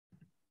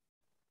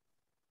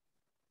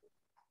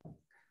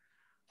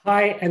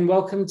Hi, and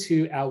welcome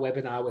to our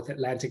webinar with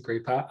Atlantic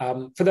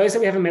Grupa. For those that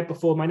we haven't met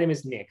before, my name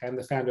is Nick. I'm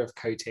the founder of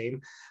Coteam,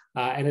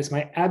 and it's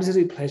my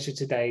absolute pleasure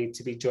today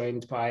to be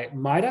joined by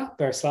Majda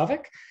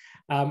Berislavic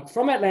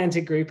from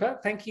Atlantic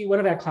Grupa. Thank you, one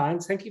of our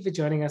clients. Thank you for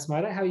joining us,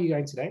 Majda. How are you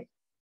going today?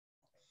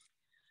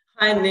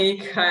 Hi,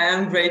 Nick. I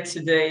am great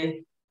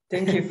today.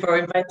 Thank you for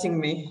inviting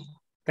me.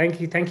 Thank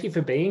you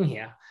for being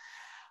here.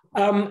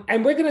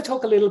 And we're going to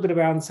talk a little bit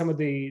around some of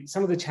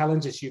the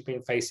challenges you've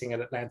been facing at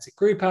Atlantic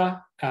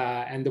Grupa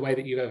and the way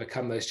that you've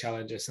overcome those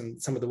challenges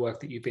and some of the work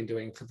that you've been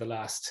doing for the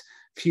last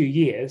few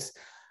years.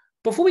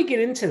 Before we get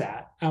into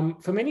that,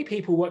 for many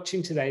people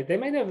watching today, they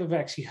may never have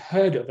actually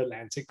heard of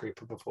Atlantic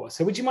Grupa before.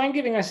 So would you mind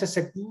giving us just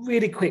a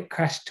really quick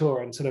crash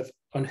tour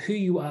on who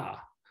you are?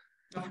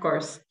 Of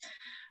course.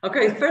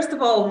 Okay, first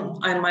of all,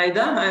 I'm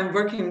Majda. I'm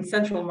working in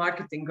central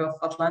marketing of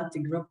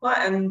Atlantic Grupa,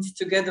 and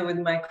together with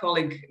my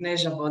colleague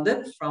Majda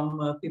Berislavic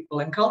from People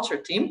and Culture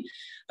team,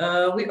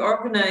 we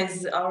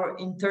organize our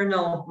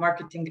internal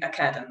marketing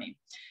academy.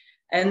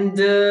 And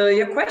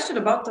your question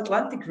about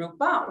Atlantic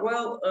Grupa,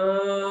 well,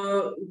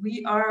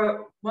 we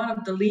are one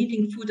of the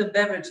leading food and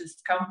beverages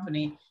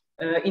company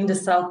in the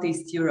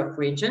Southeast Europe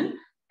region.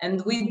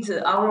 And with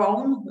our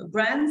own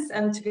brands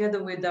and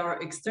together with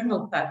our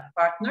external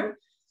partner,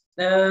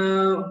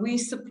 we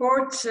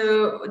support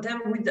them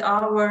with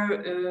our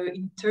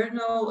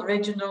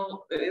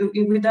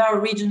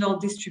regional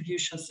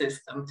distribution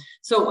system.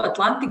 So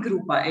Atlantic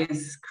Grupa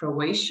is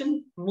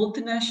Croatian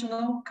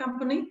multinational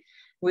company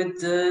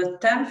with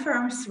 10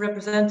 firms,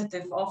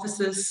 representative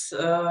offices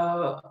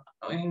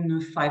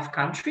in 5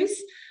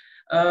 countries,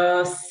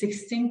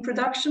 16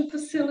 production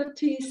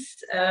facilities,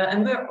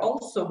 and we're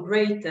also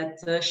great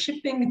at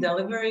shipping,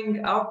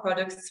 delivering our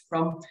products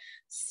from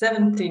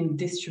 17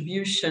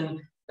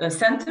 distribution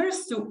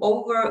centers to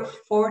over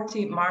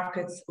 40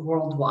 markets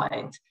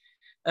worldwide.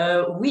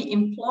 We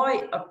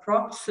employ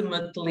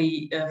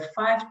approximately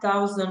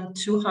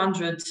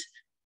 5,200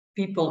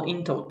 people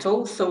in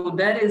total. So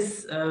that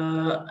is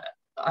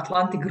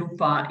Atlantic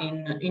Grupa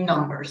in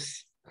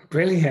numbers.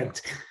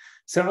 Brilliant.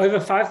 So over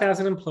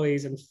 5,000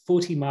 employees and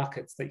 40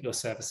 markets that you're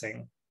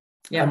servicing.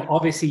 Yeah.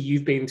 Obviously,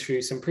 you've been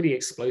through some pretty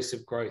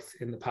explosive growth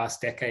in the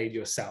past decade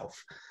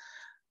yourself.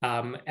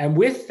 And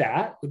with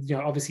that,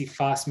 obviously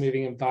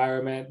fast-moving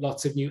environment,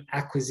 lots of new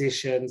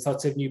acquisitions,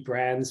 lots of new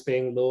brands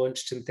being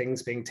launched and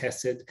things being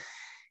tested,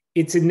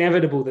 it's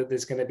inevitable that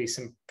there's going to be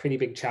some pretty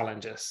big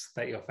challenges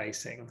that you're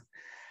facing.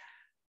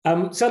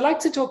 So I'd like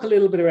to talk a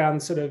little bit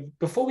around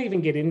before we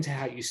even get into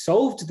how you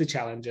solved the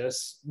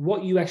challenges,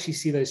 what you actually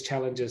see those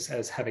challenges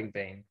as having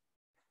been.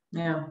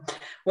 Yeah,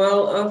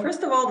 well,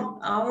 first of all,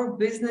 our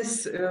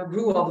business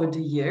grew over the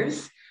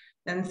years.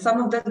 And some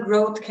of that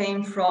growth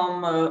came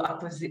from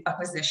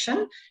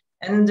acquisition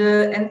and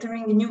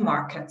entering new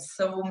markets.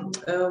 So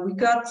we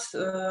got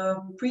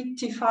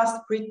pretty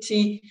fast,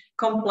 pretty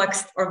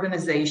complex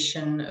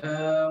organization.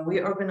 We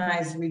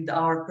organize with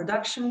our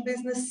production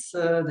business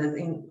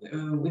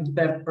with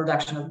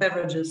production of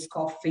beverages,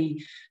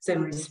 coffee,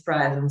 savory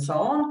spread, and so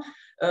on.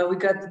 We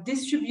got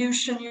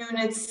distribution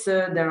units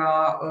that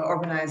are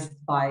organized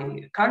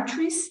by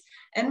countries.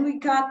 And we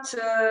got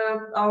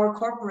our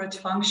corporate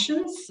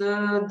functions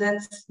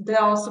that they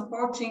are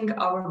supporting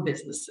our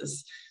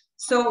businesses.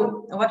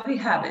 So what we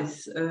have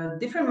is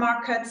different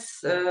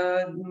markets,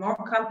 more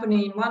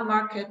company in one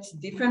market,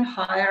 different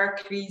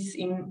hierarchies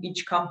in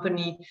each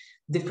company,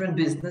 different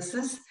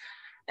businesses.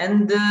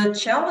 And the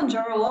challenge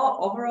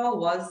overall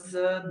was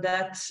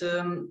that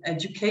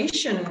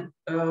education,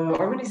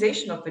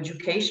 organization of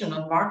education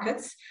on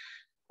markets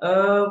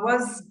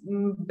was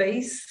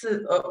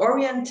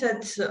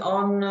oriented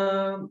on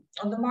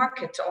the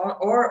market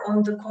or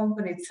on the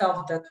company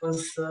itself that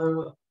was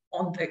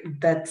on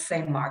that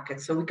same market.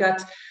 So we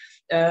got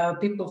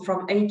people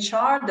from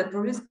HR that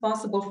were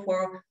responsible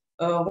for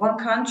one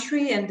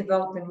country and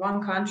developing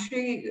one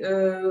country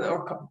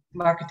or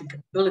marketing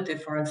capability,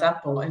 for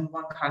example, in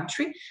one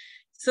country.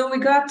 So we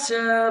got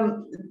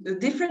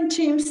different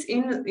teams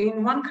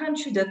in one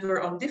country that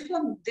were on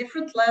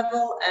different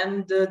level,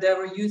 and they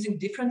were using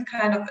different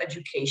kind of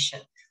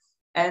education.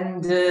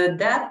 And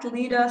that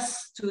led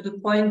us to the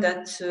point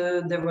that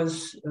there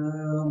was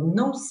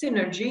no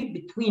synergy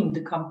between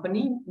the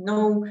company,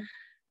 no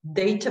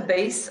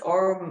database,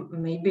 or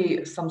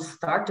maybe some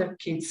starter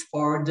kits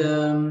for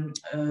the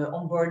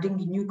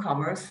onboarding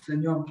newcomers, the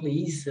new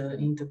employees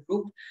in the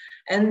group.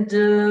 And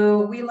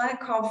we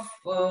lack of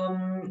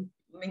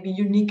maybe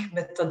unique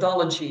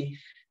methodology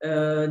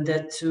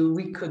that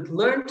we could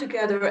learn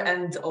together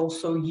and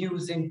also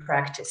use in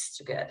practice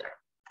together.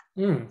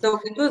 So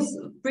it was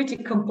a pretty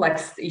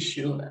complex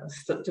issue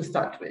to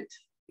start with.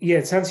 Yeah,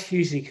 it sounds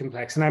hugely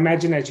complex. And I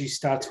imagine as you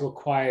start to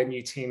acquire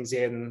new teams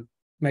in,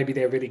 maybe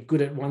they're really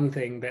good at one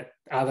thing that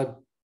other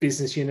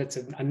business units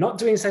are not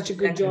doing such a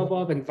good job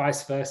of, and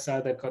vice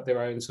versa. They've got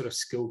their own sort of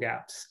skill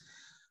gaps,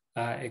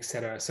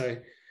 etc. So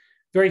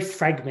very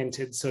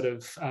fragmented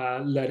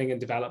learning and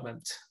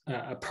development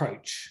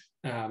approach,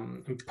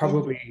 and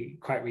probably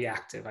quite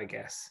reactive, I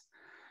guess.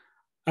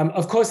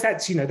 Of course,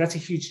 that's a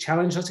huge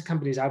challenge. Lots of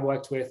companies I've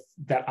worked with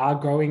that are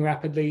growing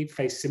rapidly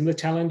face similar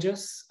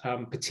challenges,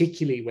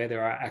 particularly where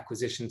there are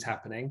acquisitions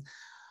happening.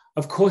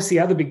 Of course, the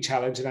other big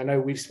challenge, and I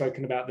know we've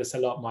spoken about this a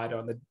lot, Majda,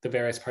 on the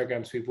various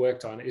programs we've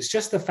worked on, is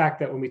just the fact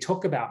that when we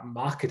talk about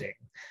marketing,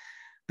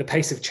 the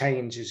pace of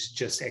change is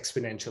just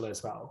exponential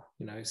as well.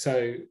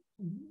 So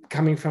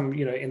coming from,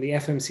 in the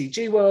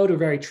FMCG world, a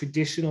very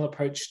traditional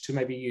approach to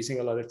maybe using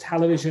a lot of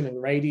television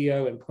and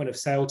radio and point of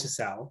sale to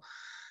sell,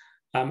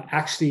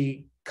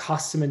 actually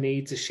customer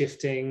needs are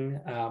shifting,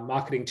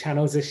 marketing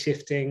channels are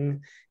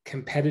shifting,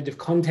 competitive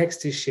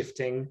context is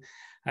shifting.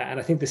 And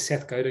I think the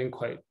Seth Godin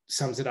quote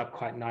sums it up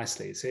quite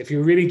nicely. So if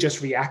you're really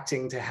just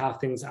reacting to how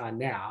things are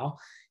now,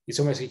 it's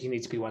almost like you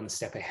need to be one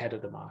step ahead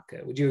of the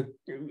market. Would you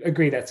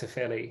agree that's a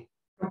fairly...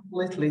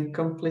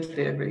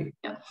 Completely agree.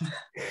 Yeah.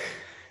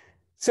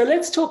 So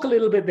let's talk a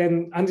little bit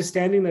then,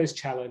 understanding those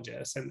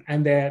challenges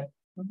and their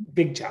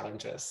big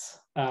challenges.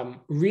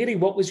 Really,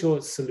 what was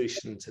your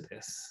solution to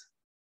this?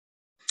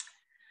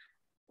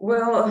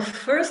 Well,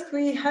 first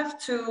we had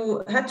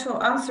to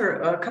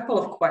answer a couple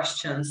of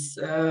questions.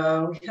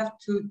 We have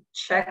to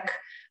check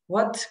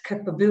what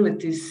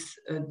capabilities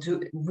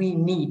do we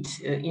need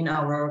in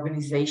our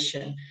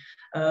organization.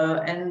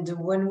 And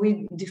when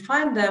we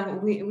define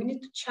them, we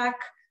need to check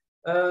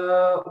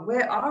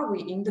where are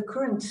we in the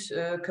current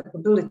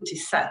capability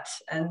set,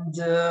 and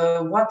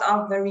what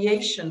are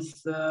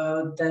variations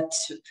that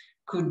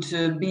could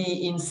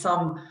be in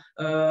some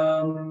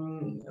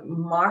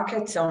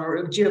markets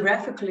or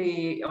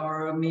geographically,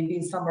 or maybe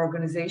in some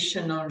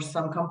organization or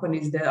some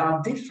companies that are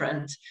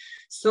different.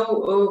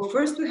 So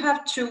first we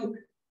have to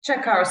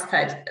check our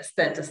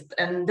status,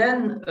 and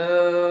then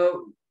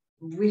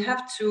we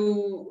have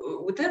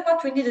to, then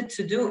what we needed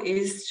to do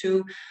is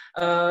to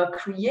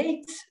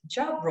create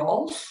job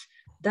roles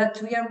that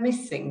we are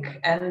missing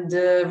and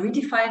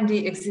redefine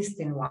the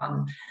existing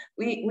one.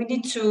 We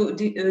need to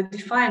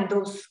define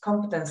those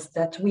competences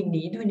that we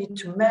need. We need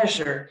to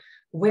measure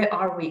where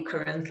are we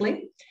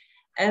currently.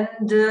 And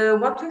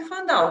what we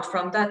found out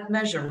from that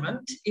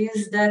measurement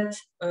is that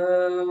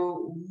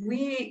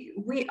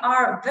we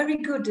are very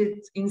good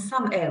in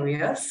some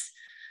areas,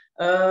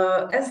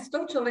 as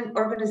total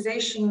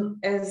organization,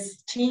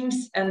 as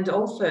teams, and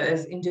also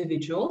as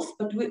individuals,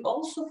 but we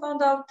also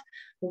found out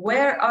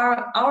where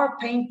are our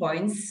pain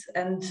points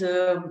and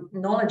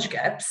knowledge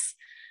gaps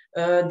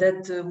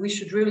that we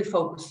should really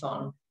focus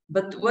on.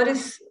 But what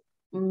is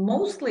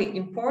mostly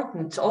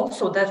important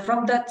also that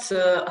from that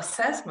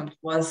assessment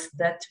was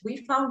that we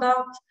found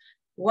out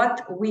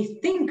what we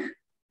think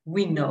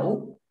we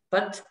know,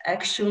 but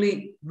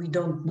actually we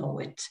don't know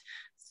it.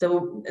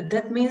 So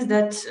that means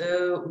that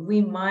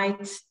we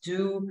might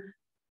do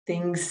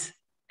things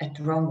at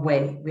the wrong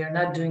way. We are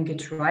not doing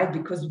it right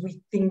because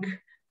we think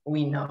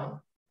we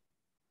know.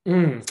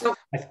 So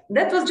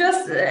that was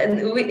just,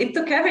 it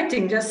took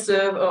everything just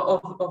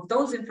of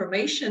those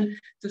information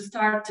to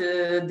start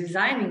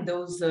designing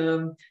those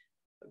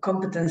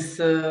competence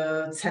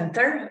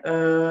center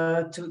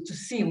to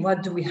see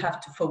what do we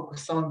have to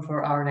focus on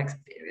for our next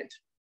period.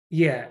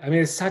 Yeah, I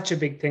mean, it's such a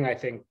big thing, I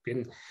think,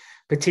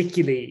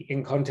 particularly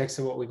in context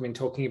of what we've been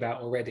talking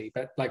about already,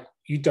 but like,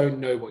 you don't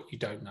know what you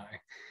don't know.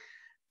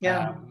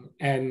 Yeah.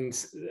 And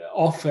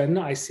often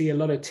I see a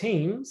lot of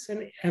teams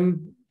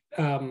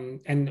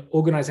and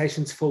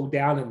organizations fall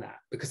down in that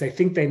because they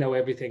think they know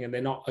everything and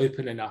they're not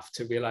open enough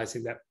to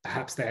realizing that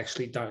perhaps they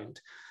actually don't.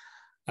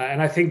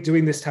 And I think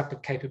doing this type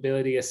of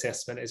capability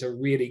assessment is a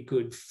really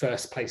good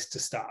first place to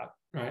start,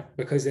 right?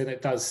 Because then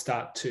it does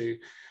start to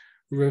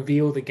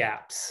reveal the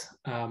gaps,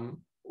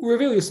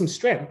 reveal you some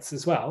strengths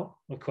as well,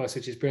 of course,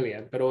 which is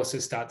brilliant, but also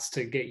starts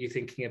to get you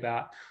thinking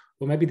about,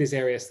 well, maybe there's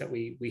areas that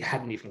we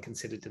hadn't even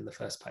considered in the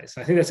first place.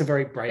 I think that's a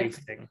very brave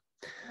thing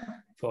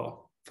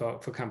for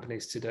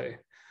companies to do.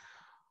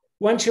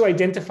 Once you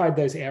identified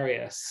those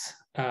areas,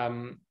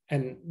 and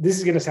this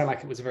is going to sound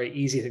like it was a very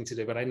easy thing to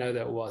do, but I know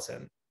that it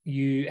wasn't.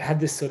 You had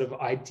this sort of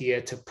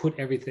idea to put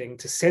everything,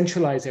 to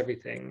centralize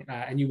everything,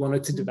 and you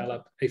wanted to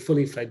develop a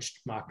fully fledged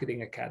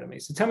marketing academy.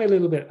 So tell me a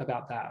little bit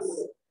about that.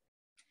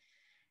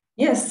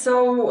 Yes,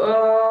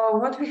 so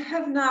what we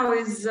have now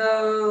is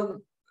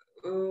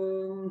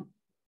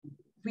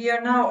we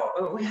have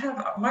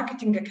a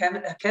marketing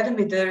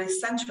academy that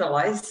is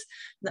centralized.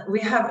 We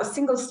have a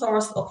single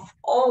source of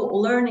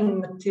all learning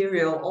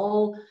material,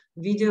 all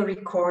video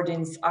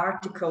recordings,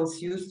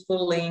 articles,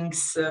 useful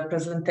links,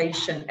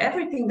 presentation,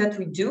 everything that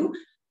we do,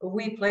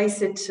 we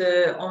place it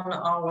on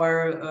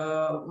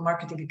our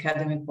marketing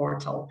academy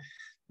portal.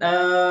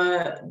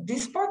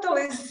 This portal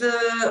is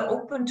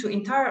open to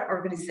entire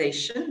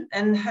organization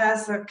and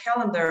has a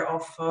calendar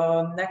of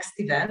next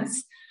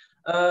events.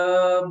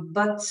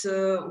 But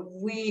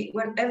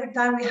every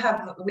time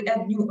we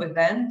add new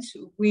event,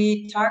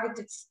 we target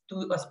it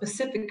to a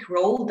specific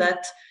role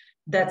that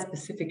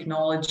specific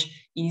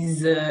knowledge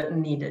is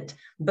needed.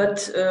 But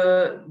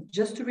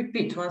just to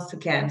repeat once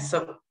again,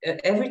 so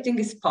everything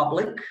is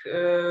public.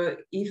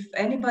 If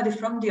anybody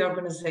from the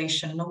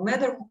organization, no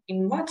matter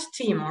in what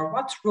team or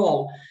what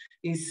role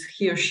is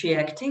he or she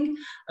acting,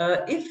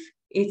 if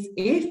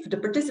if the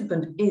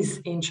participant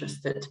is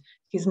interested,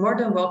 he's more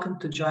than welcome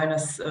to join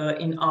us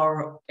in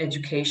our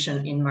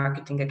education in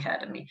Marketing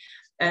Academy.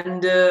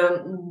 And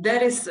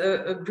that is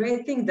a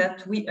great thing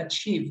that we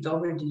achieved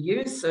over the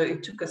years.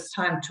 It took us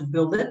time to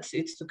build it.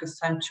 It took us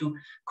time to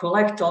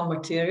collect all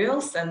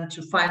materials and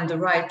to find the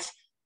right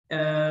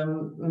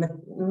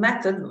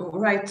method,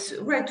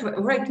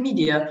 right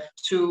media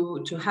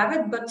to have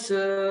it. But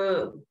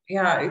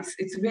yeah,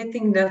 it's a great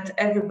thing that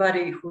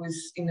everybody who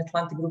is in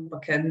Atlantic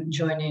Grupa can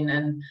join in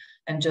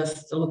and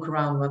just look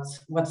around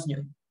what's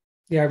new.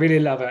 Yeah, I really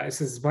love it. It's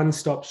this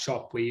one-stop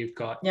shop where you've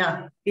got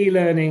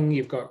e-learning,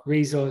 you've got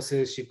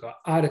resources, you've got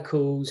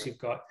articles, you've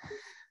got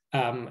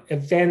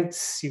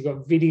events, you've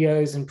got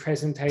videos and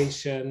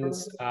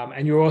presentations,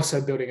 and you're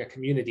also building a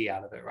community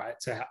out of it, right?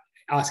 So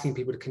asking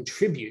people to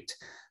contribute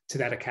to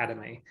that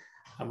academy,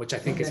 which I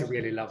think is a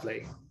really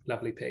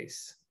lovely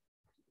piece.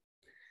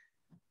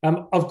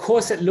 Of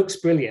course, it looks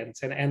brilliant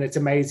and it's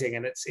amazing,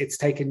 and it's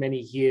taken many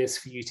years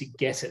for you to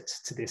get it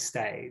to this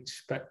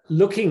stage. But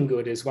looking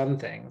good is one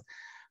thing.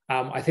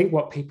 I think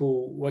what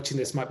people watching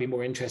this might be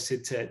more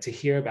interested to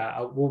hear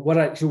about, well, what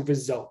actual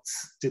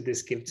results did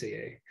this give to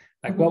you?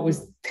 Like, what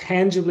was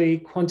tangibly,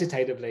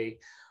 quantitatively,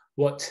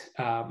 what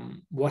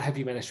have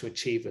you managed to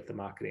achieve with the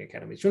Marketing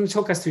Academy? Do you want to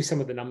talk us through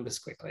some of the numbers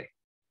quickly?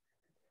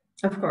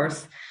 Of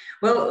course.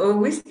 Well,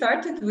 we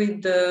started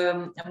with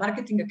the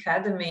Marketing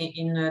Academy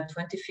in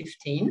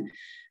 2015.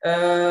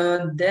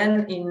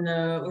 Then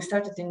we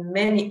started in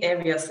many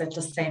areas at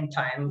the same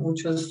time,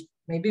 which was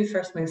maybe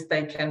first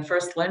mistake and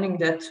first learning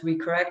that we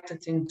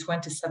corrected in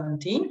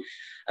 2017.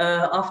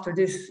 After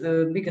this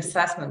big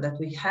assessment that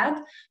we had,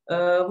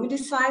 we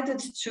decided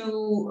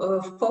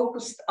to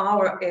focus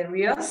our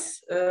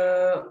areas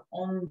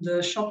on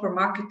the shopper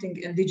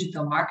marketing and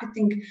digital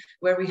marketing,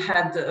 where we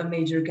had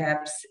major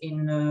gaps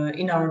in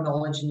our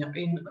knowledge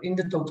in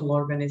the total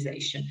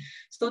organization.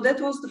 So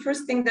that was the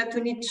first thing that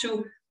we need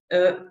to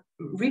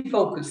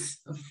refocus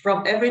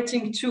from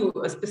everything to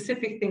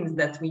specific things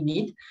that we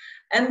need.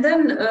 And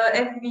then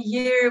every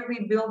year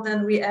we build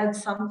and we add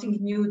something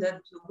new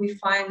that we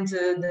find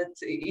that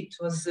it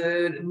was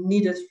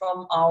needed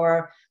from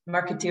our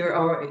marketer,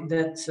 or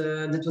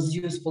that was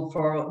useful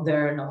for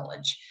their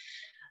knowledge.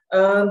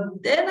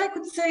 Then I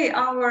could say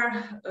our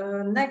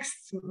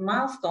next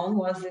milestone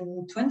was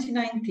in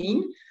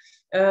 2019.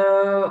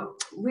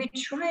 We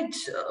tried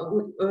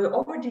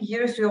over the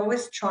years, we're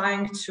always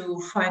trying to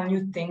find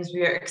new things.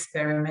 We are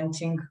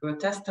experimenting.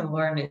 Test and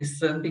learn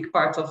is a big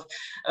part of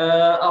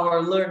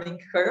our learning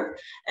curve.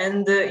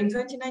 And in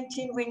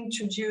 2019, we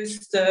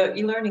introduced the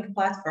e-learning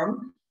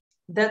platform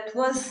that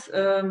was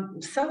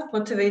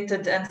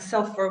self-motivated and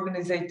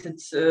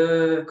self-organized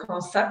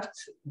concept.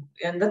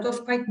 And that was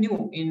quite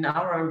new in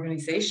our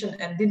organization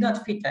and did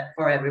not fit that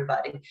for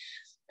everybody.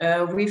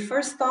 We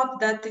first thought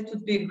that it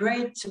would be a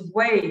great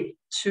way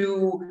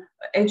to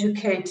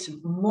educate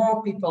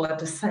more people at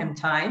the same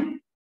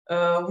time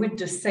with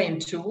the same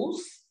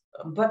tools,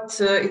 but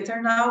it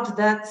turned out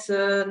that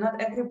not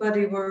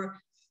everybody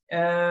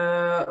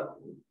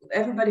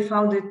everybody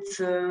found it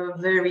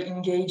very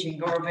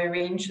engaging or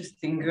very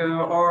interesting,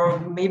 or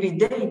maybe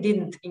they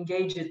didn't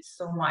engage it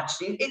so much.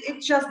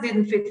 It just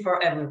didn't fit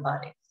for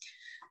everybody.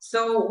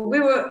 So we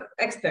were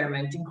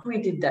experimenting. We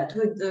did that.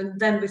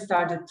 Then we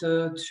started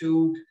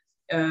to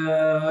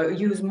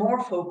use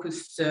more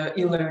focused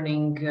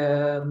e-learning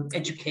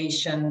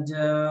education.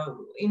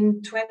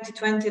 In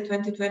 2020,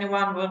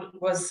 2021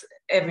 was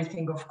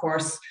everything, of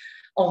course,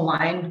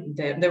 online.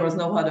 There was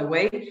no other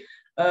way.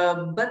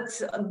 But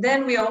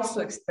then we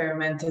also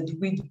experimented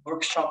with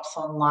workshops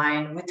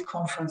online, with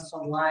conference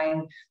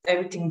online.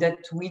 Everything that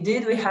we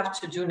did, we have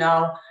to do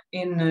now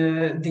in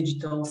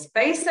digital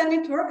space, and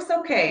it works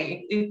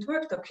okay. It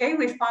worked okay.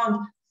 We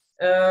found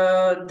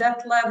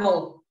that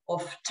level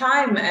of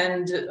time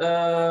and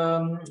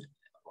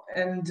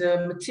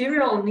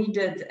material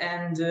needed,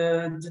 and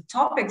the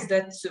topics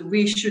that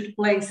we should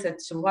place at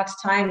what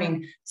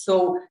timing.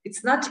 So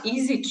it's not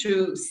easy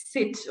to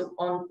sit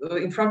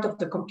in front of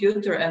the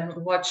computer and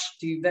watch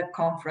the web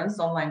conference,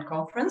 online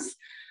conference.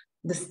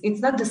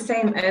 It's not the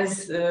same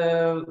as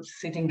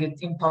sitting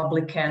in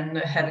public and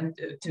having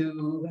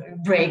to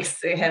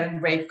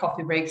having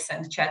coffee breaks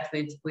and chat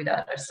with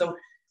others. So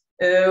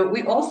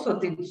we also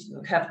did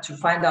have to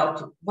find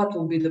out what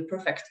will be the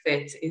perfect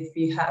fit if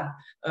we have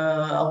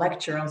a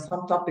lecture on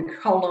some topic.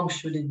 How long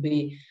should it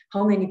be?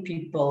 How many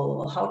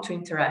people? How to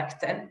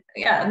interact? And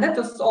yeah, and that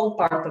was all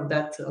part of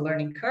that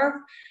learning curve.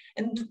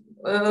 And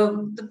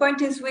the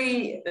point is,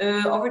 we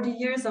over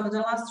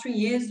the last 3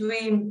 years,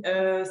 we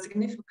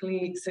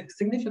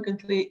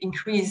significantly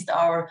increased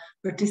our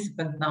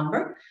participant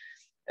number.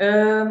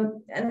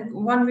 And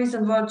one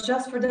reason was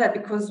just for that,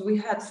 because we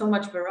had so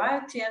much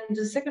variety. And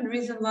the second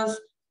reason was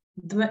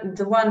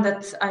the one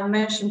that I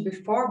mentioned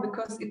before,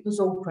 because it was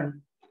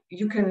open.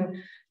 You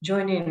can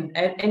join in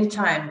at any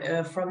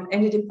time from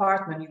any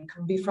department. You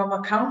can be from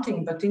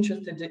accounting, but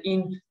interested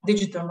in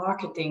digital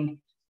marketing.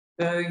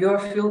 You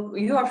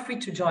are free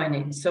to join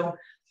in. So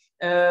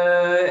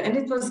And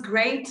it was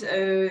great.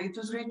 It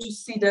was great to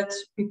see that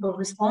people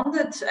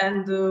responded,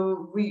 and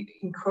we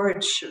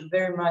encourage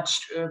very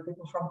much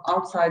people from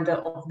outside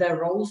of their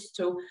roles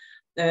to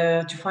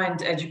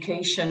find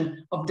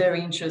education of their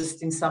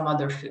interest in some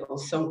other field.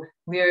 So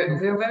we're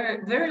very,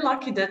 very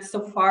lucky that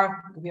so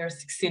far we are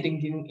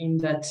succeeding in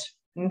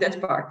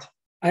that part.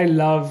 I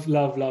love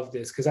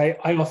this, because I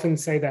often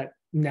say that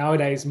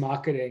nowadays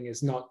marketing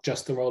is not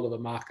just the role of a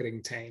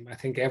marketing team. I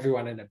think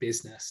everyone in a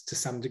business to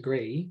some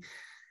degree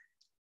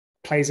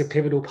plays a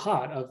pivotal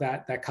part of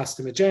that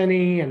customer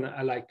journey, and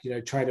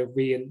try to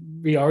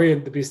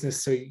reorient the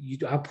business so you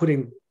are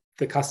putting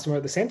the customer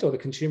at the center, or the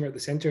consumer at the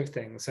center of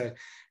things. So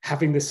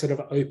having this sort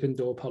of open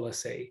door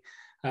policy,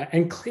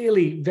 and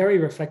clearly very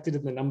reflected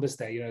in the numbers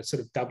there,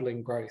 sort of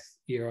doubling growth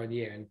year on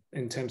year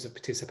in terms of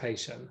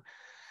participation.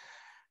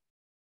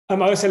 I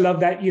also love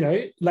that,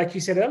 like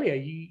you said earlier,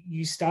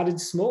 you started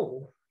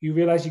small. You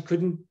realized you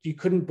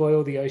couldn't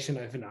boil the ocean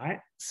overnight.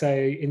 So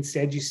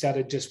instead you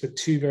started just with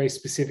two very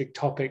specific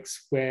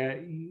topics where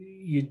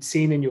you'd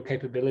seen in your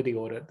capability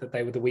audit that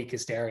they were the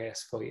weakest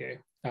areas for you,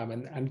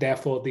 and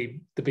therefore the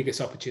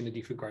biggest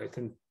opportunity for growth,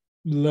 and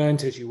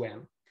learned as you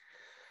went.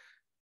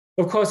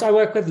 Of course, I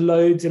work with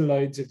loads and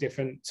loads of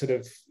different sort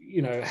of,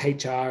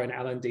 HR and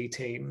L&D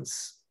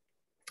teams.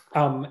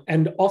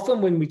 And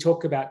often when we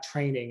talk about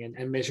training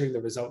and measuring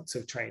the results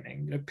of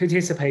training,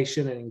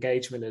 participation and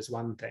engagement is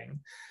one thing.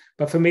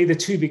 But for me, the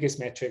two biggest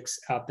metrics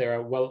out there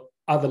are, well,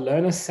 are the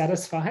learners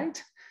satisfied?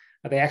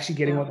 Are they actually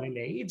getting what they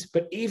need?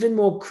 But even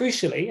more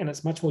crucially, and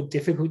it's much more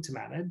difficult to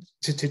manage,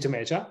 to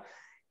measure,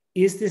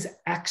 is this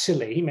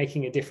actually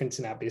making a difference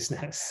in our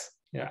business?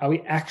 Are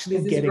we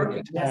actually getting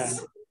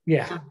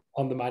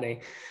on the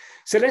money?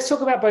 So let's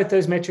talk about both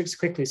those metrics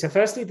quickly. So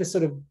firstly,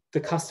 the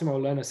customer or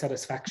learner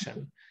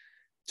satisfaction.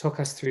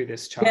 Talk us through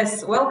this chart.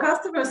 Yes, well,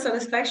 customer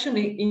satisfaction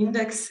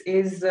index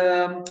is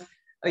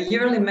a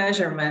yearly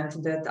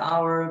measurement that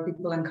our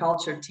people and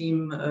culture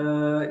team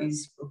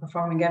is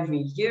performing every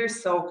year.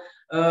 So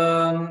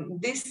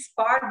this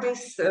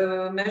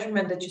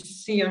measurement that you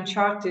see on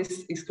chart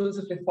is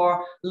exclusively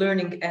for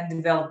learning and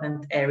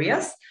development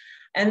areas.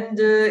 And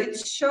it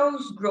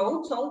shows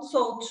growth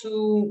also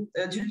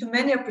due to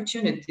many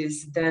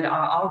opportunities that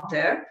are out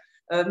there.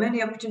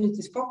 Many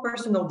opportunities for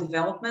personal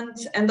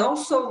development, and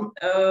also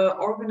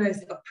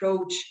organized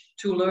approach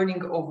to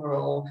learning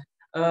overall.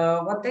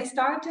 What they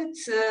started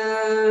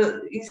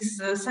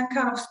is some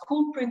kind of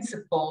school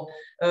principle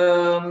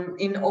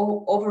in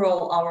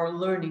overall our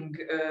learning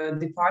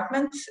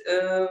department.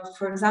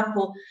 For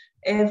example,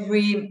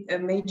 every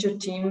major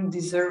team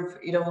deserves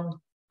its own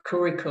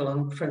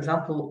curriculum. For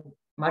example,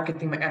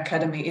 Marketing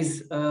Academy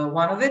is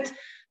one of it.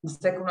 The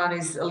second one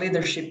is a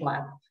leadership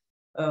lab.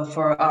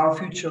 For our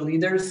future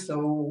leaders, so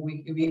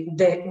we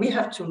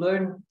have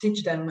to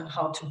teach them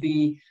how to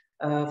be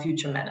a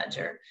future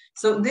manager.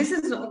 So this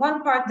is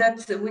one part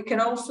that we can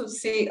also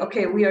see,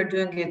 okay, we are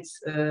doing it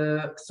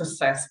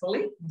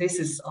successfully. This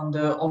is on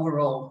the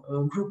overall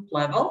group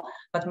level,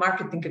 but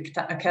Marketing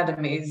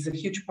Academy is a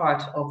huge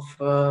part of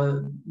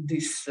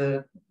this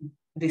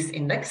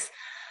index.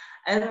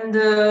 And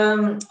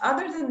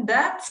other than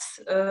that,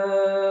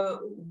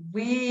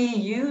 we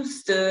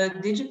use the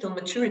digital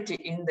maturity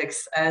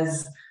index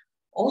as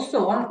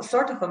also one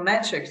sort of a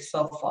metric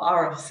of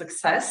our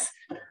success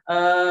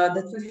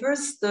that we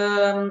first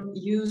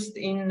used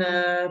in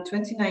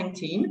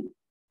 2019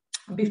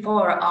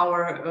 before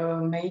our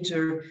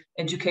major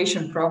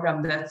education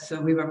program that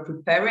we were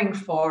preparing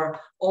for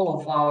all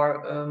of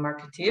our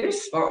marketeers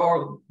or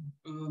all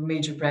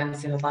major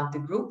brands in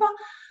Atlantic Grupa.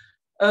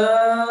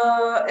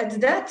 At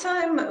that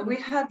time, we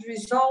had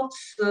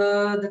results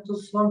that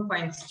was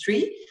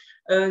 1.3.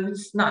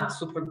 It's not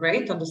super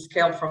great on the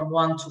scale from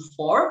 1 to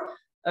 4.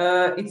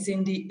 It's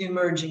in the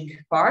emerging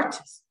part,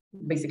 it's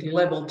basically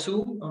level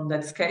 2 on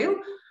that scale.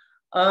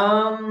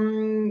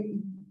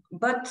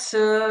 But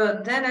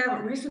then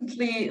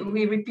recently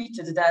we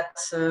repeated that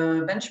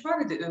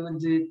benchmark,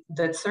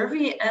 that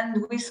survey,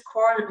 and we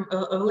scored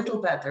a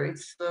little better.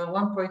 It's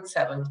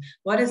 1.7.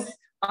 What is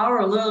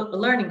our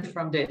learning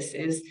from this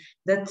is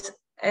that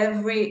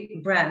every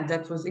brand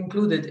that was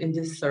included in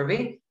this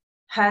survey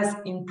has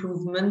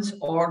improvement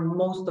on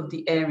most of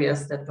the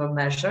areas that were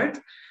measured.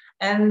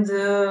 And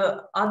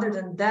other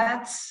than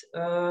that,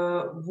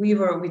 we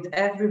were with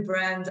every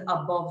brand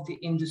above the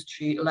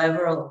industry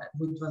level,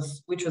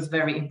 which was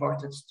very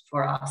important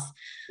for us.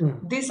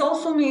 This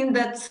also means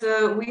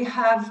that we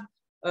have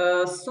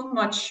so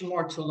much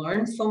more to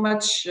learn, so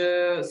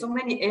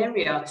many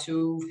areas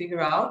to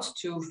figure out,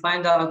 to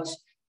find out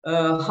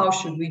how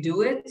should we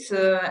do it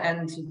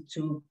and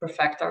to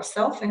perfect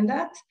ourselves in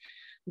that.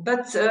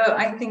 But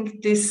I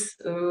think this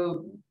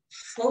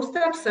slow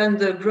steps and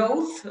the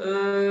growth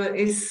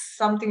is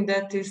something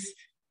that is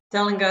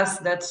telling us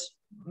that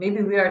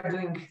maybe we are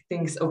doing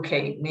things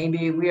okay.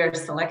 Maybe we are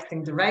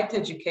selecting the right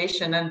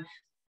education, and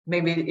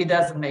maybe it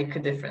doesn't make a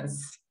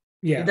difference.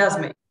 Yeah, it does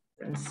make a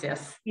difference,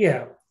 yes.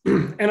 Yeah,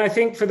 and I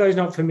think for those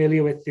not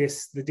familiar with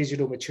this, the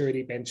digital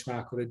maturity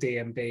benchmark, or the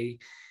DMB,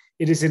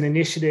 It is an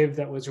initiative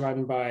that was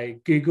run by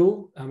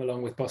Google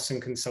along with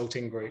Boston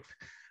Consulting Group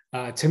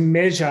to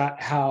measure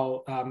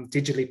how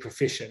digitally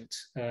proficient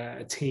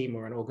a team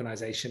or an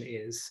organization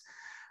is.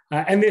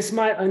 And this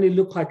might only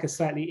look like a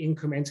slightly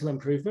incremental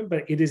improvement,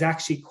 but it is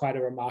actually quite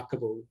a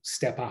remarkable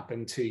step up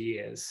in 2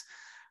 years.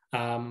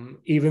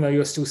 Even though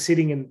you're still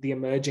sitting in the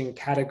emerging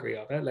category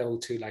of it, level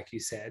 2, like you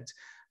said,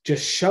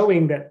 just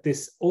showing that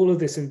all of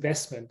this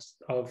investment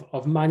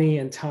of money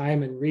and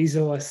time and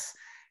resource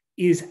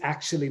is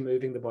actually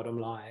moving the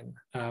bottom line.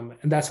 And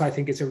that's why I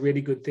think it's a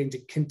really good thing to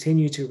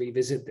continue to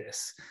revisit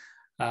this.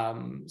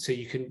 So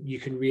you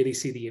can really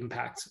see the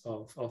impact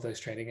of those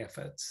training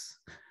efforts.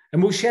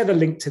 And we'll share the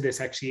link to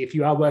this actually. If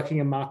you are working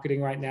in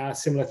marketing right now, a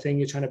similar thing,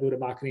 you're trying to build a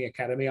marketing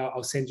academy,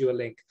 I'll send you a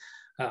link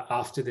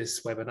after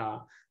this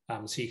webinar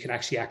so you can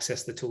actually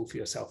access the tool for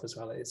yourself as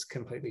well. It's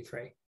completely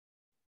free.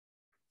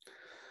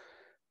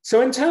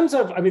 So in terms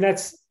of, I mean,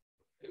 that's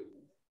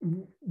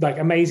like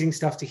amazing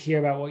stuff to hear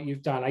about what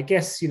you've done. I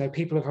guess, you know,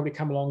 people have probably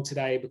come along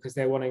today because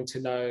they're wanting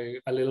to know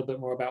a little bit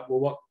more about,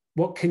 well,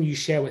 what can you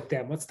share with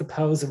them? What's the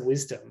pearls of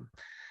wisdom?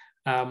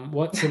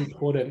 What's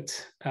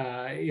important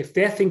if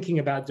they're thinking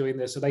about doing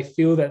this, or they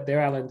feel that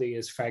their L&D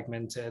is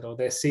fragmented, or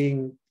they're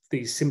seeing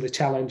these similar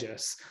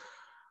challenges?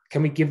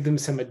 Can we give them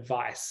some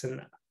advice?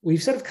 And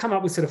we've sort of come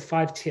up with sort of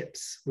 5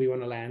 tips we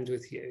want to land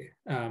with you.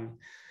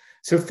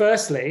 So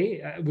firstly,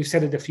 we've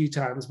said it a few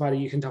times, Majda,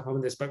 you can top up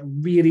on this, but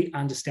really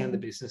understand the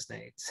business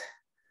needs.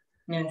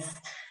 Yes.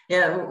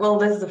 Yeah, well,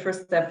 that's the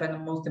first step and the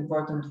most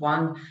important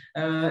one.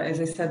 As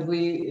I said,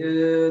 we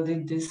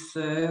did this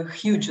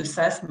huge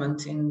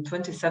assessment in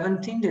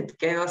 2017 that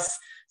gave us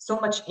so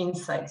much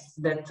insights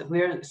that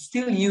we're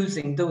still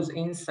using those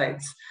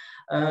insights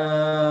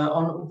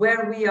on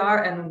where we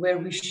are and where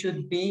we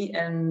should be,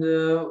 and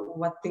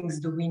what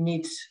things do we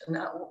need,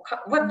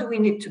 what do we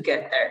need to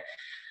get there.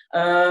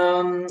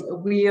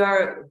 We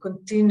are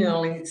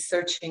continually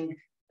searching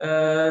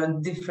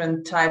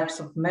different types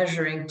of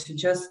measuring to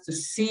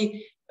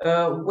see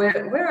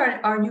where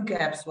are our new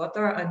gaps, what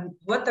are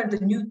the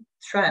new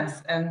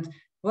trends, and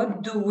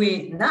what do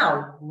we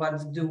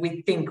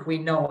think we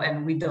know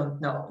and we don't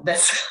know.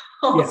 That's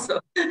also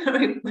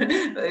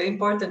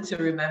important to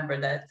remember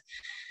that.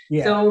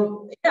 Yeah.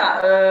 So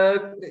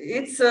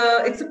it's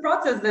a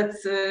process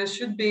that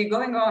should be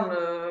going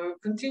on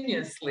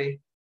continuously.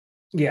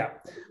 Yeah,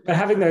 but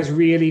having those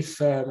really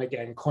firm,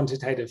 again,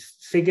 quantitative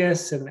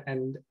figures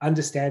and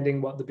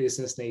understanding what the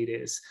business need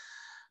is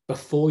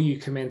before you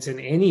commence in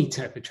any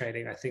type of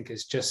training, I think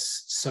is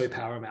just so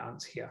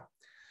paramount here.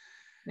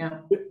 Yeah.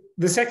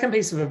 The second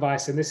piece of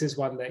advice, and this is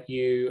one that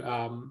you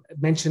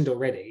mentioned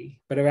already,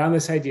 but around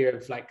this idea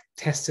of like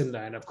test and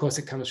learn. Of course,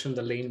 it comes from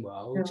the lean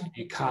world.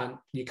 Yeah.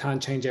 You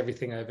can't change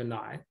everything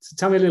overnight. So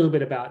tell me a little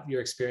bit about your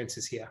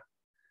experiences here.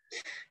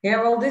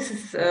 Yeah, well, this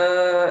is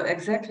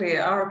exactly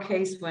our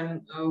case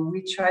when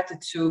we tried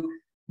to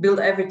build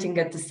everything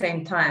at the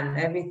same time.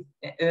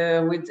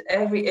 With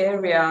every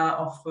area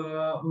of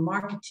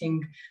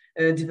marketing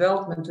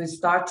development, we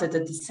started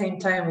at the same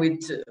time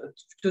to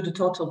the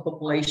total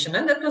population,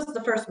 and that was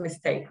the first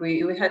mistake.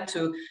 We had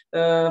to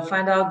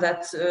find out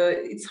that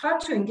it's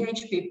hard to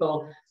engage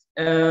people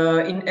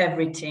in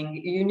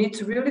everything. You need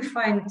to really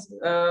find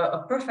a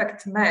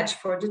perfect match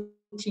for the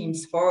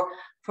teams, for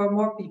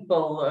more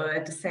people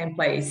at the same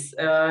place.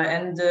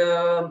 And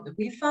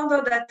we found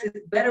out that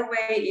the better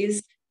way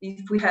is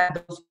if we have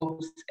those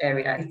focused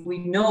areas. If we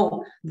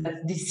know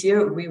that this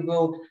year we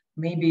will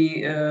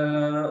maybe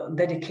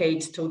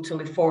dedicate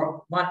totally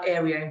for one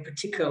area in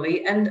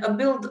particularly, and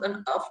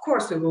of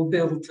course we will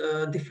build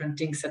different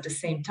things at the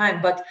same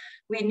time, but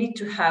we need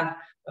to have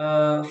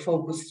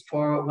focus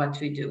for what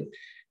we do.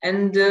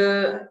 And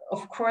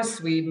of course,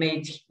 we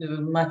made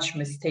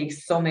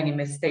so many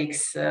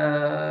mistakes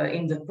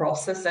in the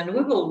process, and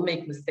we will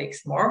make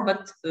mistakes more,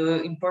 but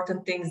the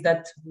important thing is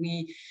that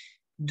we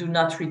do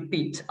not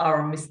repeat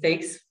our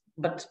mistakes,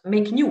 but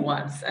make new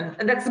ones.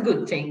 And that's a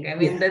good thing. I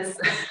mean, that's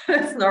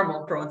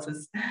normal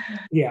process.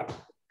 Yeah.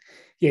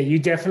 Yeah, you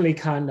definitely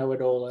can't know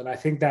it all. And I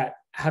think that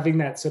having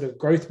that sort of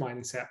growth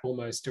mindset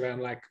almost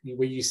around like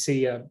where you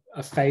see a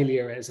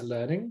failure as a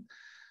learning,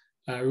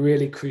 a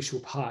really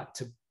crucial part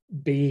to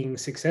being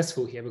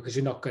successful here, because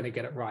you're not going to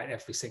get it right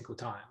every single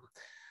time.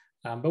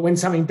 But when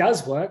something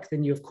does work,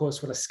 then you of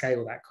course want to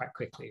scale that quite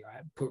quickly,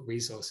 right? Put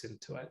resource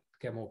into it,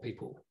 get more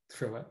people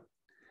through it.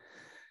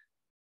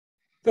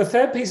 The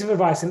third piece of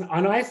advice, and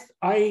I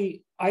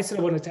sort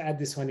of wanted to add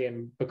this one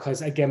in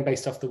because, again,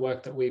 based off the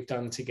work that we've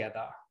done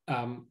together,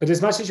 but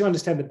as much as you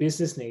understand the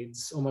business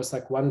needs, almost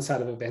like one side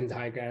of a Venn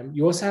diagram,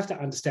 you also have to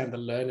understand the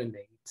learner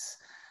needs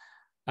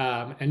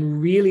and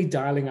really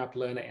dialing up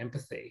learner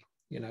empathy.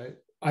 You know,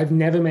 I've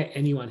never met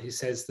anyone who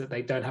says that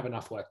they don't have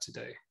enough work to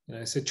do. You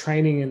know, so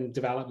training and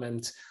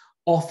development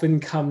often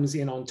comes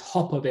in on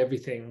top of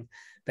everything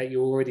that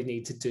you already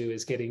need to do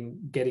is getting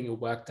your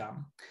work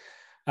done.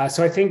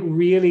 So I think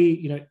really,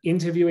 you know,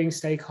 interviewing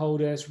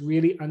stakeholders,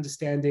 really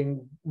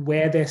understanding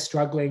where they're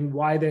struggling,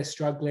 why they're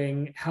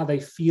struggling, how they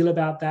feel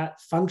about that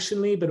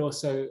functionally, but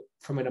also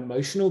from an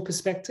emotional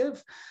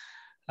perspective.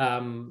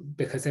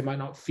 because they might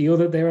not feel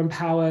that they're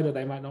empowered, or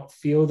they might not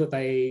feel that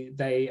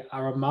they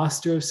are a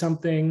master of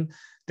something.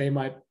 They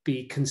might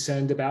be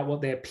concerned about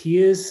what their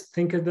peers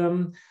think of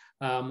them,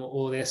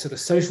 or their sort of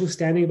social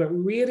standing, but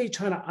really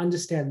trying to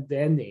understand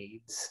their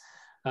needs,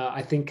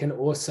 I think can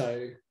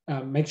also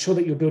make sure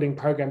that you're building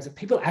programs that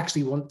people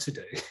actually want to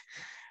do,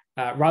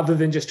 rather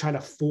than just trying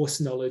to force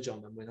knowledge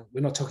on them.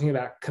 We're not talking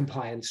about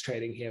compliance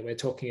training here. We're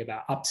talking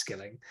about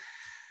upskilling.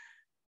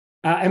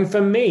 And for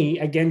me,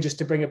 again, just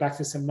to bring it back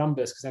to some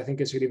numbers, because I think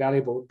it's really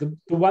valuable, the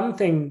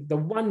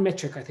one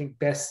metric I think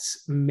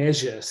best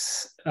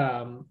measures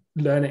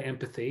learner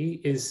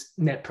empathy is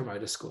Net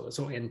Promoter Scores,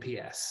 or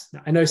NPS.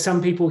 Now, I know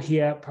some people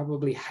here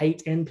probably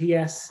hate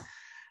NPS.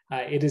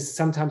 It is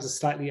sometimes a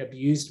slightly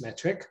abused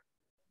metric,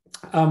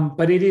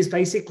 but it is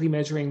basically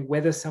measuring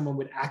whether someone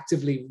would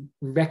actively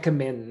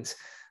recommend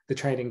the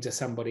training to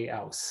somebody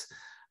else.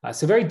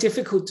 So very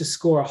difficult to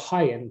score a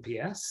high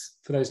NPS.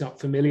 For those not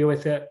familiar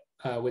with it,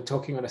 we're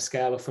talking on a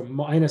scale of from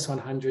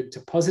 -100 to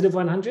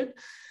 +100.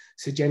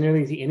 So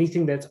generally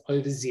anything that's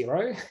over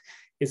 0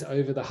 is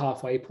over the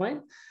halfway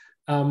point.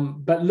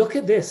 But look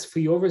at this for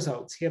your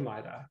results here,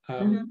 Majda.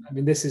 I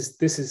mean, this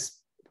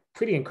is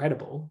pretty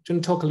incredible. Do you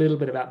want to talk a little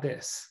bit about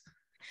this?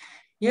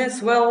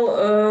 Yes,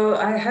 well,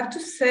 I have to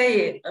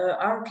say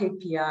our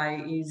KPI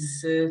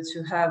is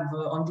to have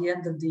on the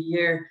end of the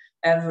year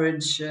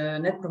average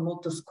Net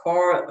Promoter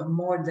Score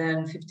more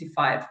than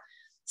 55.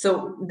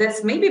 So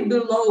that's maybe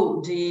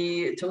below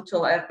the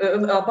total,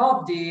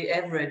 above the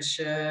average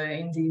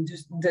in the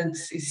that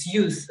is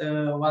used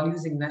while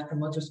using Net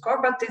Promoter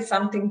Score, but it's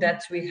something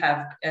that we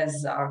have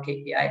as our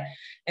KPI.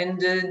 And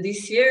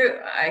this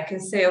year, I can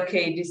say,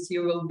 okay, this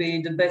year will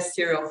be the best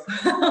year of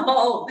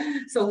all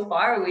so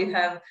far. We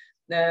have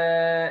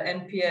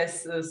NPS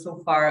so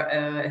far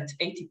at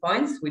 80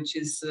 points, which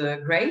is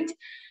great.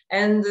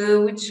 And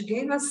which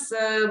gave us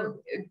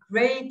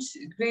great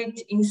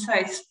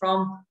insights from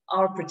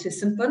our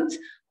participants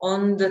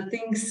on the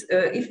things,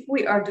 if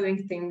we are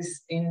doing things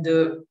in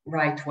the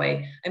right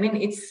way. I mean,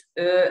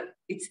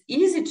 it's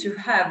easy to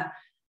have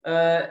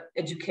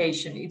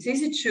education. It's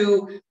easy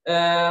to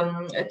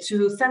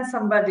send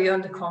somebody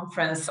on the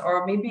conference,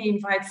 or maybe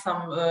invite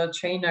some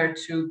trainer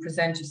to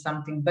present you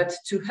something, but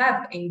to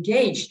have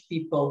engaged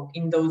people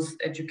in those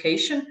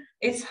education,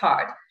 it's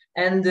hard.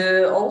 And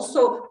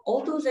also,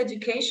 all those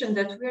education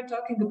that we are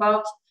talking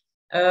about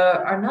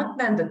are not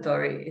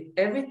mandatory.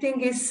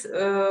 Everything is,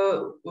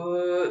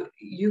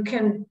 you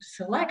can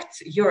select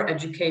your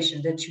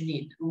education that you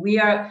need. We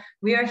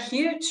are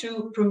here to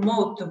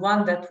promote the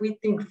one that we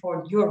think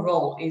for your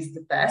role is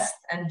the best,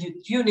 and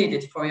you need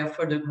it for your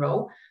further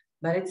growth.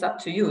 But it's up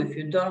to you. If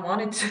you don't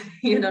want it,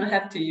 you don't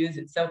have to use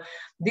it. So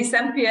this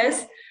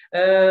NPS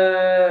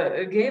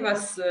gave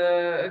us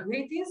a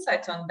great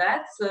insight on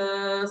that,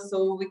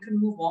 so we can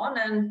move on.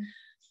 And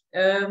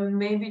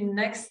maybe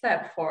next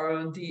step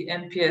for the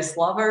NPS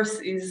lovers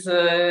is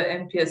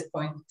NPS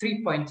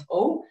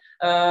 3.0,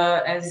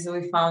 as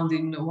we found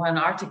in one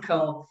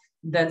article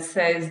that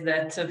says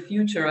that the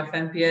future of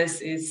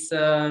NPS is,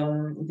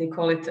 they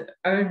call it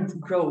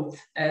earned growth,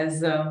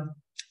 as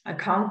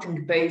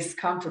accounting-based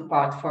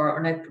counterpart for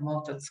Net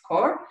Promoter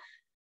Score.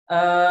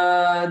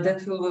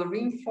 That will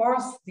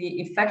reinforce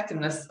the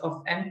effectiveness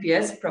of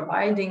NPS,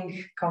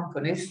 providing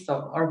companies,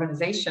 so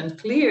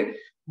organizations, clear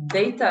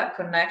data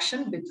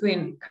connection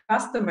between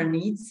customer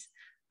needs,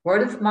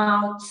 word of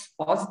mouth,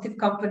 positive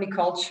company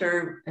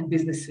culture, and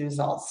business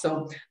results.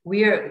 So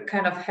we are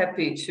kind of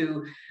happy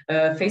to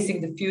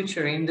facing the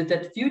future in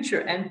that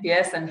future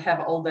NPS and have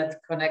all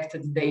that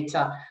connected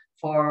data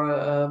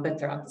for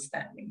better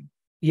understanding.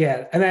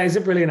 Yeah, and that is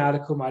a brilliant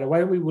article, Majda.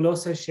 We will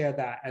also share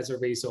that as a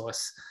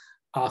resource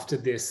after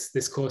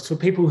this course for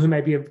people who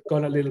maybe have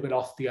gone a little bit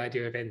off the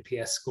idea of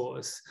NPS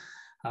scores,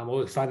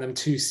 or find them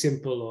too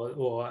simple,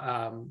 or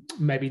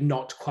maybe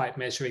not quite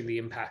measuring the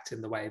impact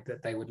in the way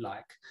that they would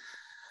like.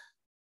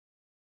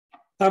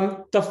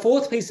 The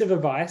fourth piece of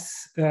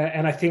advice,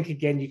 and I think,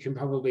 again, you can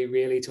probably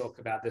really talk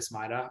about this,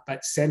 Majda,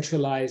 but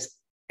centralize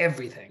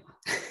everything.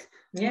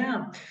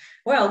 Yeah,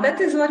 well, that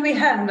is what we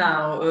have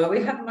now.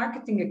 We have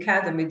Marketing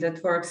Academy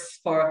that works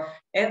for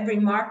every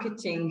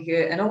marketing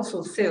and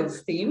also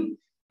sales team.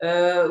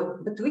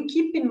 But we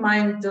keep in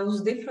mind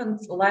those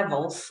different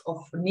levels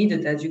of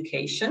needed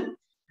education,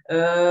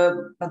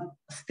 but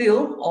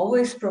still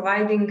always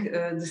providing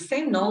the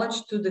same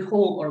knowledge to the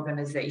whole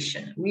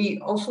organization. We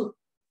also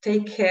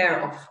take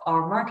care of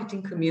our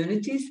marketing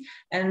communities,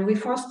 and we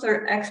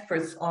foster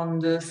experts on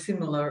the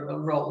similar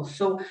roles.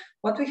 So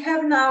what we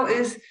have now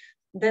is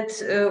that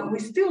we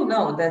still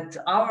know that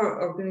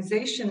our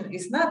organization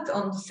is not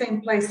on the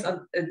same place at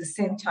the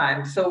same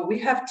time. So we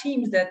have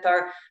teams that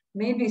are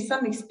maybe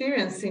some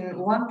experience in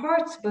one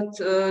part, but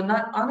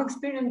not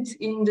unexperienced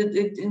in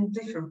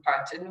different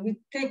parts. And we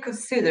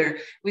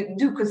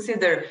do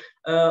consider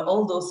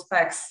all those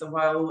facts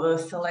while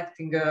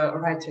selecting a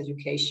right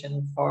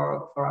education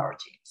for our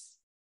teams.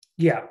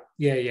 Yeah.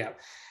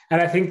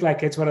 And I think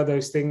it's one of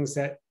those things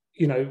that,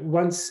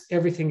 once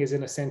everything is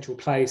in a central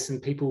place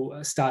and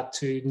people start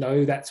to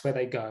know that's where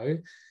they go,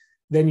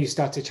 then you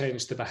start to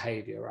change the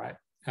behavior, right?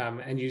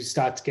 And you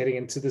start getting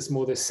into this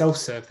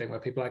self-serve thing where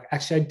people are like,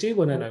 actually, I do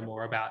want to know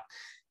more about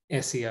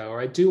SEO, or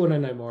I do want to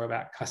know more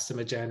about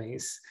customer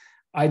journeys.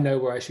 I know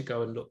where I should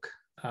go and look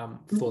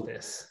for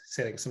this,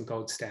 setting some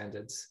gold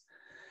standards.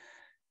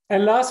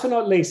 And last but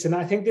not least, and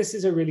I think this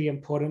is a really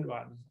important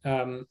one,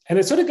 and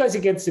it sort of goes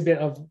against a bit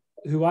of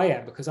who I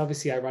am, because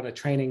obviously I run a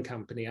training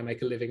company. I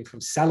make a living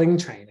from selling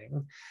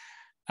training.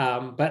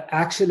 But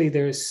actually,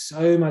 there is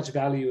so much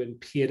value in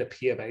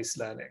peer-to-peer based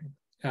learning,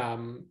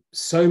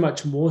 so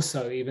much more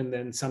so even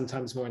than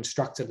sometimes more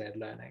instructor-led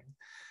learning.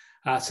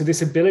 So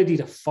this ability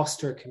to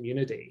foster a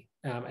community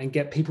and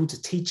get people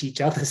to teach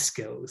each other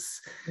skills.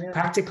 Yeah.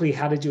 Practically,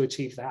 how did you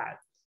achieve that?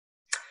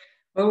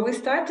 Well, we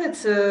started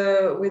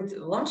with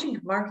launching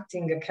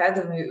Marketing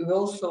Academy. We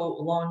also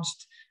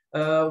launched,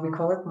 we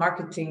call it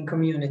Marketing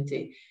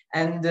Community.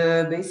 And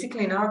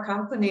basically in our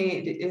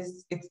company,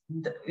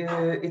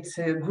 it's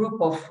a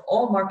group of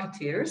all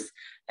marketeers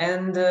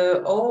and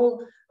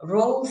all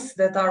roles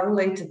that are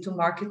related to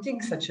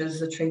marketing, such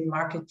as trade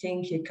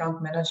marketing, key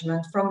account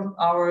management, from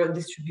our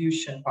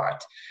distribution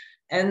part.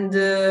 And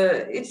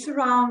it's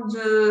around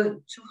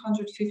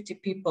 250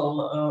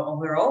 people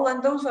overall,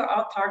 and those are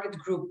our target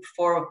group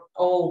for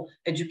all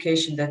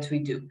education that we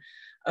do.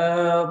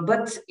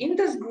 But in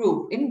those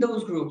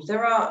groups,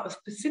 there are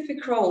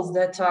specific roles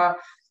that are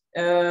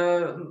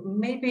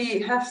maybe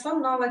have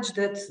some knowledge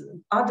that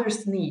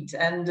others need.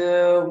 And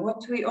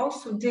what we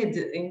also did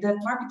in that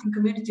marketing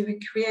community, we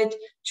create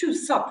 2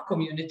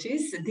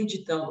 sub-communities,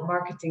 digital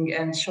marketing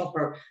and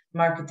shopper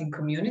marketing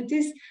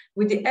communities,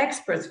 with the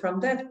experts from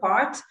that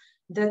part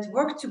that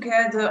work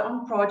together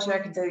on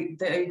project.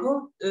 They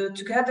go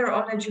together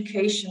on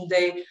education.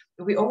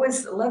 We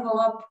always level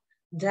up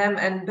them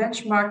and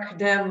benchmark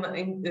them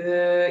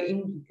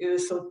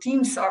so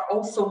teams are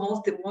also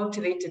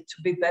motivated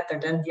to be better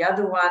than the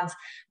other ones,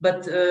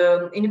 but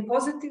in a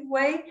positive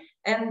way,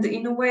 and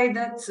in a way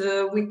that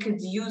we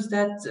could use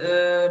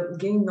that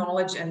gain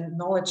knowledge and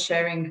knowledge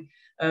sharing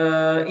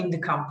in the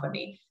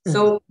company. Mm-hmm.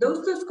 So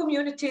those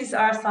communities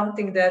are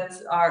something that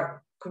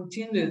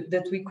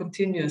we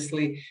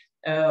continuously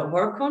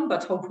work on,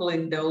 but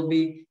hopefully there will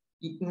be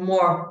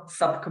more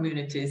sub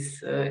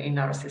communities in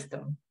our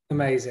system.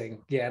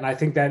 Amazing. Yeah. And I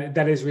think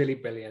that is really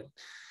brilliant.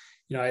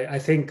 You know, I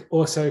think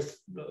also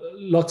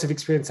lots of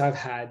experience I've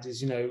had is,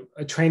 you know,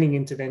 a training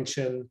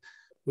intervention,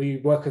 we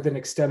work with an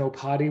external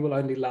party, will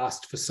only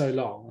last for so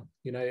long.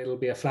 You know, it'll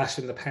be a flash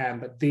in the pan,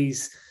 but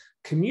these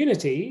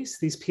communities,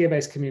 these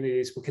peer-based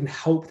communities, can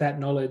help that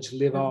knowledge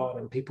live on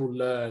and people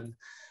learn,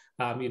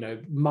 you know,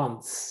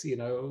 months, you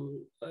know,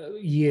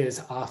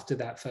 years after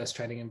that first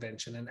training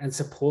intervention and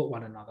support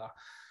one another.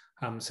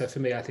 So for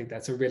me, I think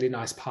that's a really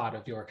nice part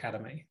of your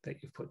academy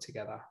that you've put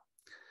together.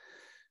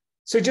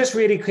 So just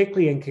really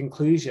quickly in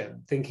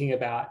conclusion, thinking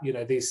about, you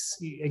know,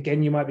 this,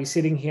 again, you might be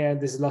sitting here,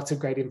 there's lots of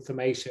great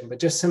information, but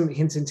just some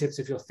hints and tips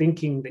if you're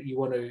thinking that you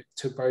want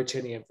to broach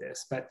any of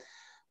this. But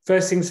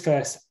first things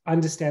first,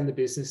 understand the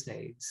business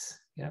needs.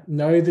 Yeah?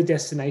 Know the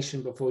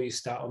destination before you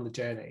start on the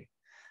journey.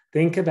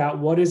 Think about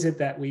what is it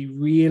that we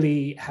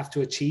really have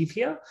to achieve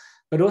here,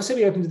 but also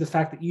be open to the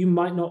fact that you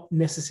might not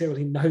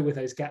necessarily know where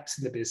those gaps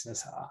in the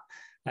business are,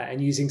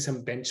 and using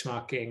some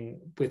benchmarking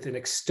with an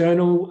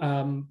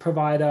external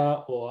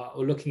provider or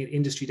looking at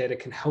industry data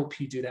can help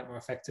you do that more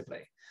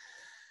effectively.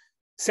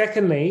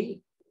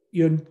 Secondly,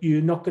 you're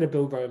not going to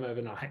build Rome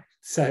overnight.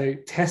 So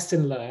test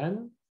and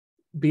learn.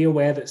 Be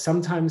aware that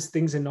sometimes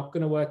things are not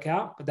going to work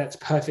out, but that's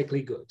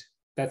perfectly good.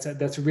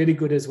 That's really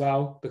good as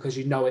well, because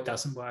you know it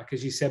doesn't work.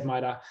 As you said,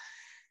 Majda,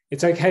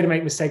 it's okay to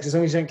make mistakes as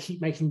long as you don't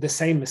keep making the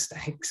same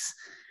mistakes.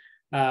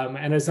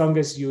 And as long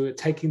as you're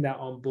taking that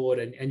on board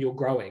and you're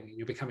growing and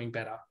you're becoming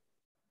better.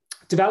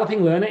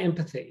 Developing learner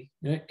empathy.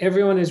 You know,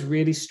 everyone is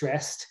really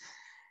stressed.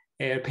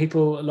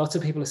 Lots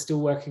of people are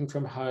still working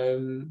from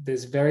home.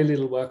 There's very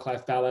little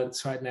work-life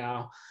balance right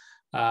now.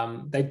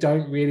 They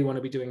don't really want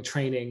to be doing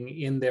training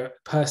in their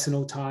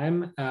personal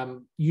time.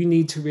 You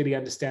need to really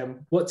understand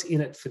what's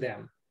in it for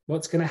them.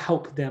 What's going to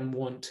help them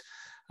want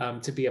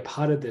to be a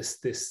part of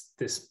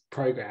this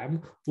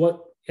program?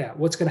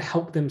 What's going to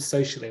help them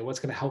socially? What's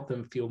going to help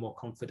them feel more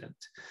confident?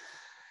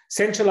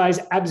 Centralize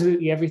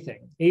absolutely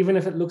everything. Even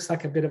if it looks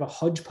like a bit of a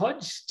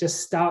hodgepodge, just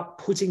start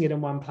putting it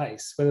in one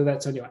place, whether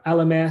that's on your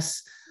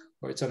LMS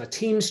or it's on a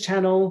Teams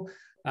channel,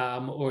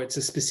 or it's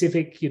a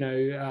specific, you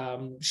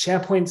know,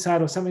 SharePoint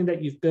site or something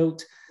that you've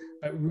built,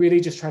 but really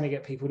just trying to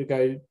get people to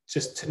go,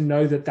 just to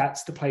know that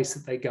that's the place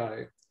that they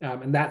go.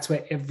 And that's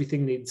where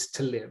everything needs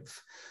to live.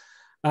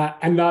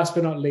 And last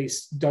but not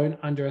least, don't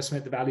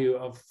underestimate the value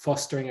of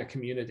fostering a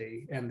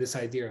community and this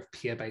idea of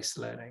peer-based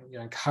learning. You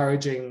know,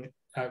 encouraging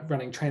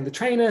running Train the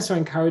Trainer, so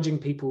encouraging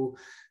people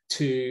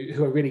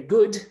who are really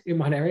good in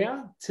one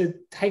area to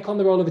take on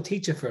the role of a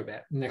teacher for a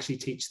bit and actually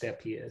teach their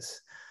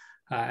peers.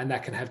 And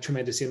that can have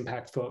tremendous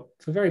impact for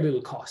very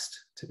little cost,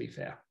 to be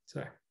fair.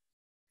 So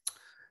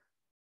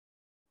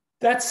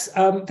that's,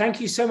 thank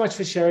you so much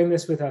for sharing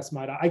this with us,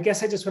 Majda. I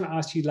guess I just want to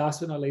ask you, last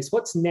but not least,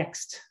 what's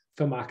next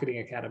for Marketing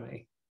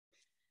Academy?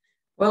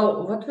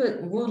 Well, what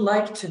we would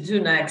like to do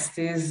next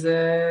is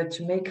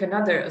to make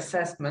another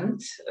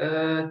assessment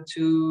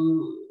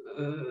to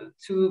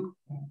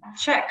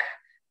check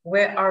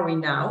where are we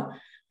now,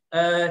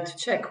 to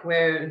check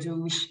where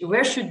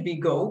should we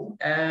go,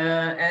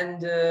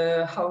 and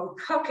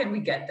how can we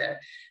get there.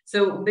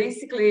 So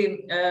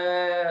basically,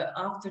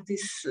 after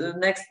this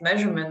next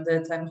measurement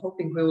that I'm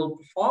hoping we will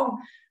perform,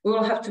 we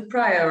will have to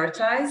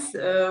prioritize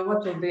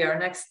what will be our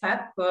next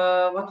step,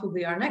 what will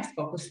be our next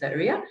focus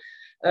area.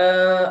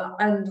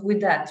 And with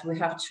that, we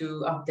have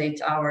to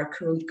update our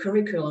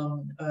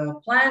curriculum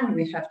plan.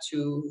 We have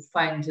to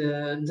find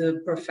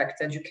the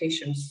perfect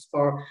educations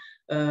for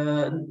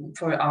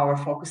our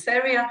focus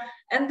area,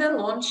 and then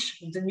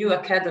launch the new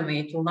academy.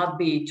 It will not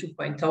be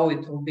 2.0,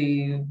 it will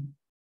be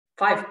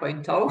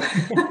 5.0,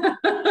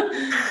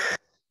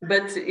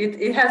 but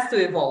it has to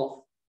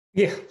evolve.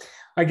 Yeah,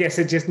 I guess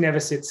it just never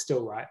sits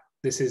still, right?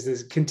 This is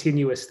this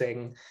continuous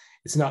thing.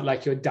 It's not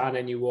like you're done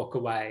and you walk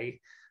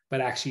away,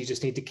 but actually you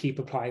just need to keep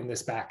applying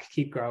this back,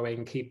 keep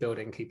growing, keep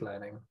building, keep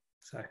learning.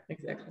 So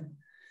exactly.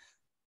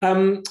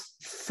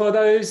 For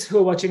those who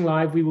are watching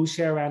live, we will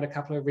share around a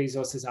couple of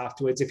resources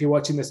afterwards. If you're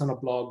watching this on a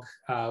blog,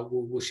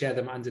 we'll share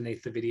them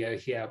underneath the video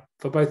here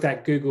for both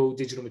that Google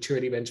Digital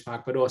Maturity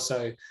Benchmark, but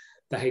also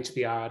the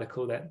HBR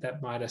article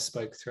that Majda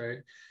spoke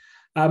through.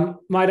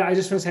 Majda, I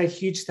just want to say a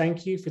huge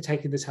thank you for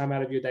taking the time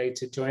out of your day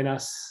to join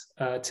us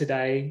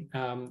today.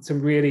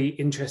 Some really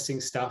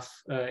interesting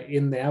stuff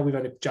in there. We've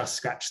only just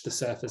scratched the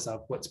surface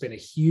of what's been a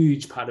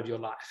huge part of your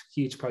life,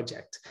 huge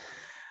project.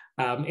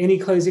 Any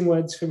closing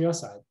words from your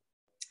side?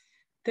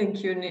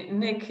 Thank you,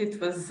 Nick. It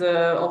was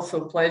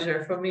also a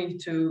pleasure for me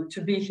to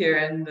be here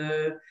and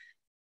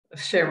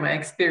share my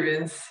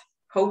experience.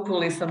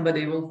 Hopefully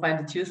somebody will find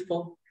it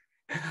useful.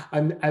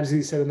 I'm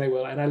absolutely certain they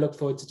will, and I look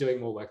forward to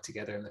doing more work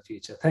together in the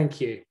future.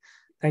 Thank you.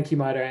 Thank you,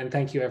 Majda, and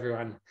thank you,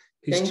 everyone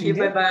who's tuned in. Thank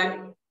you. Bye-bye.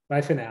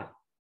 Bye for now.